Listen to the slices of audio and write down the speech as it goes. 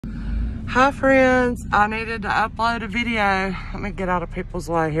Hi friends, I needed to upload a video. Let me get out of people's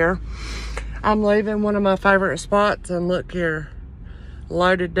way here. I'm leaving one of my favorite spots, and look here,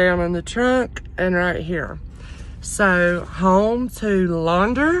 loaded down in the trunk and right here. So home to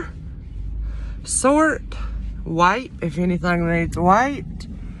launder, sort, wipe if anything needs wiped.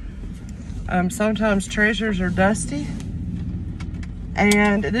 Sometimes treasures are dusty.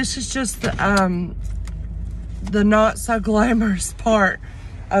 And this is just the not so glamorous part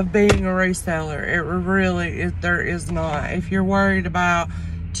of being a reseller. It really is, there is not. If you're worried about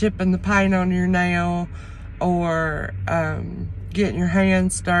chipping the paint on your nail or getting your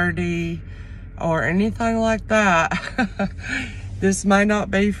hands dirty or anything like that, this may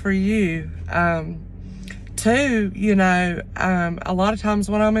not be for you. Two, you know, a lot of times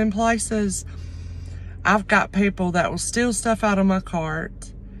when I'm in places, I've got people that will steal stuff out of my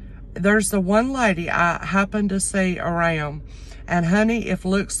cart. There's the one lady I happened to see around, and honey, if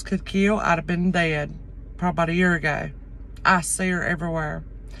looks could kill, I'd have been dead probably about a year ago. I see her everywhere.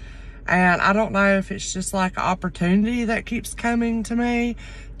 And I don't know if it's just like an opportunity that keeps coming to me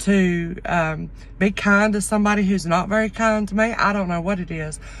to be kind to somebody who's not very kind to me. I don't know what it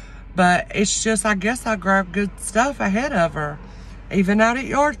is. But it's just, I guess I grab good stuff ahead of her. Even out at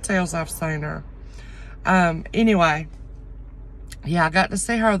yard sales, I've seen her. Anyway, yeah, I got to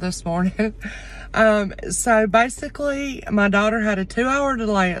see her this morning. So basically, my daughter had a 2-hour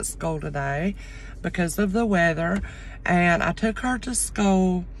delay at school today because of the weather. And I took her to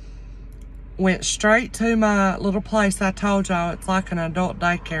school, went straight to my little place I told y'all. It's like an adult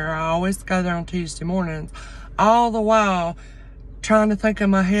daycare. I always go there on Tuesday mornings. All the while, trying to think in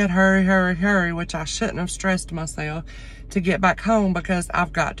my head, hurry, hurry, hurry, which I shouldn't have stressed myself to get back home because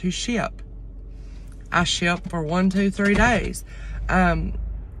I've got to ship. I ship for 1, 2, 3 days.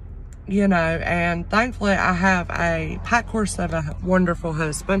 You know, and thankfully I have a pack horse of a wonderful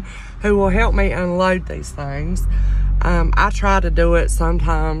husband who will help me unload these things. I try to do it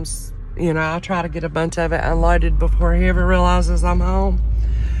sometimes, you know, I try to get a bunch of it unloaded before he ever realizes I'm home,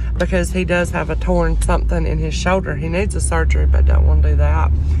 because he does have a torn something in his shoulder. He needs a surgery, but don't want to do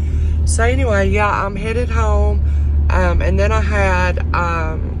that. So anyway, yeah, I'm headed home. And then I had,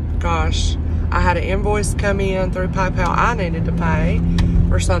 I had an invoice come in through PayPal I needed to pay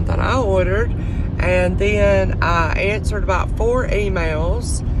for something I ordered. And then I answered about 4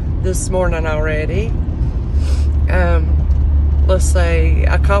 emails this morning already. Let's see,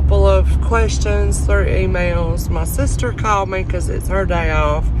 a couple of questions through emails. My sister called me because it's her day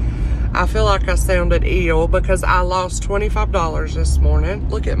off. I feel like I sounded ill because I lost $25 this morning.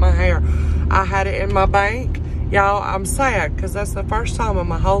 Look at my hair. I had it in my bank. Y'all, I'm sad because that's the first time in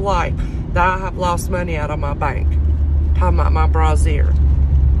my whole life that I have lost money out of my bank. Talking about my brassiere.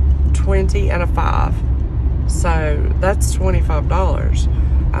 20 and a 5. So that's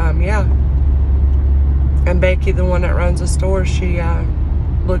 $25. Yeah. And Becky, the one that runs the store, she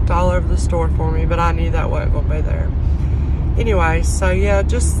looked all over the store for me, but I knew that wasn't going to be there. Anyway, so yeah,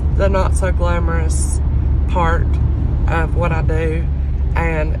 just the not so glamorous part of what I do.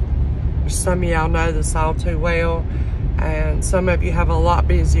 And some of y'all know this all too well. And some of you have a lot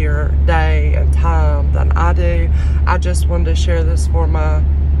busier day and time than I do. I just wanted to share this for my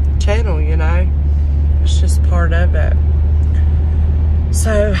channel, you know. It's just part of it.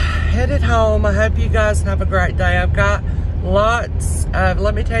 So, headed home. I hope you guys have a great day. I've got lots of,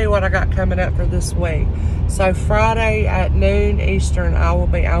 let me tell you what I got coming up for this week. So, Friday at noon Eastern, I will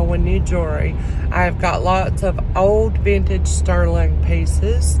be on New Jewelry. I've got lots of old vintage sterling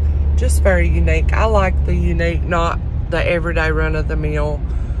pieces. Just very unique. I like the unique, not the everyday run-of-the-mill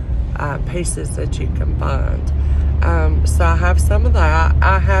pieces that you can find. So, I have some of that.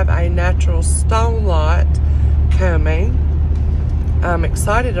 I have a natural stone lot coming. I'm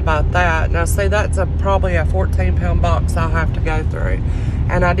excited about that. Now, see, that's probably a 14-pound box I'll have to go through.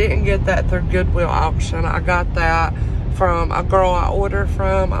 And I didn't get that through Goodwill auction. I got that from a girl I order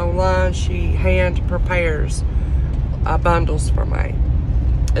from online. She hand prepares bundles for me.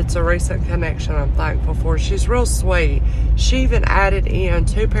 It's a recent connection I'm thankful for. She's real sweet. She even added in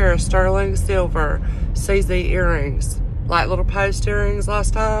 2 pair of sterling silver CZ earrings, like little post earrings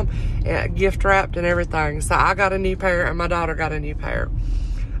last time, gift wrapped and everything. So I got a new pair and my daughter got a new pair.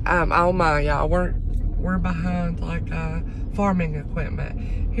 Oh my, y'all, we're behind like farming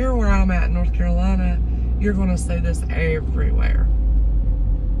equipment. Here where I'm at in North Carolina, you're gonna see this everywhere.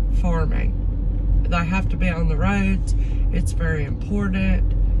 Farming. They have to be on the roads. It's very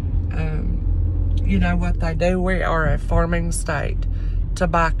important. You know what they do? We are a farming state.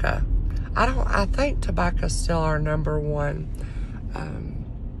 Tobacco. I think tobacco is still our #1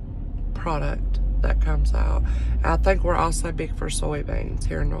 product that comes out. I think we're also big for soybeans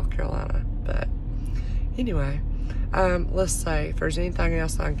here in North Carolina. But anyway, let's see if there's anything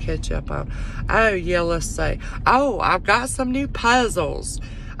else I can catch up on. Oh, yeah, let's see. Oh, I've got some new puzzles.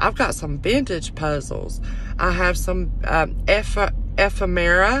 I've got some vintage puzzles. I have some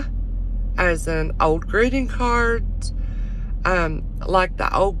ephemera, as in old greeting cards, like the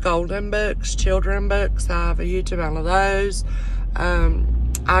old golden books, children books. I have a huge amount of those.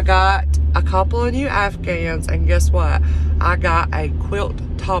 I got a couple of new Afghans, and guess what? I got a quilt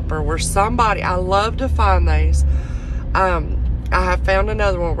topper where somebody, I love to find these. I have found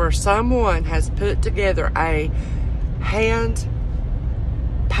another one where someone has put together a hand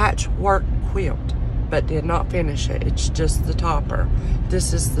patchwork quilt, but did not finish it. It's just the topper.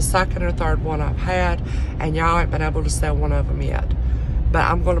 This is the second or third one I've had, and y'all ain't been able to sell one of them yet. But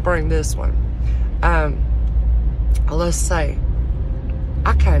I'm going to bring this one. Let's see.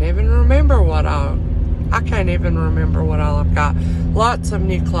 I can't even remember what all I've got. Lots of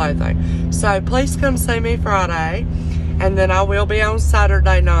new clothing. So please come see me Friday. And then I will be on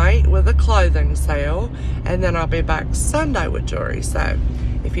Saturday night with a clothing sale. And then I'll be back Sunday with jewelry. So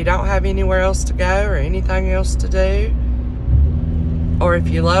if you don't have anywhere else to go or anything else to do, or if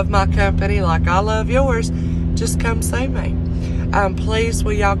you love my company like I love yours, just come see me. Please,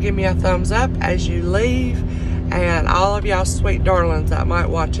 will y'all give me a thumbs up as you leave? And all of y'all sweet darlings that might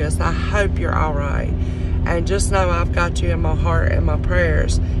watch us, I hope you're all right. And just know I've got you in my heart and my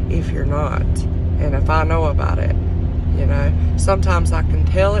prayers if you're not. And if I know about it, you know. Sometimes I can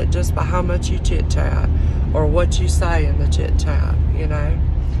tell it just by how much you chit-chat or what you say in the chit-chat, you know.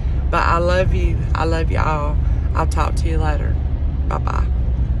 But I love you. I love you all. I'll talk to you later. Bye-bye.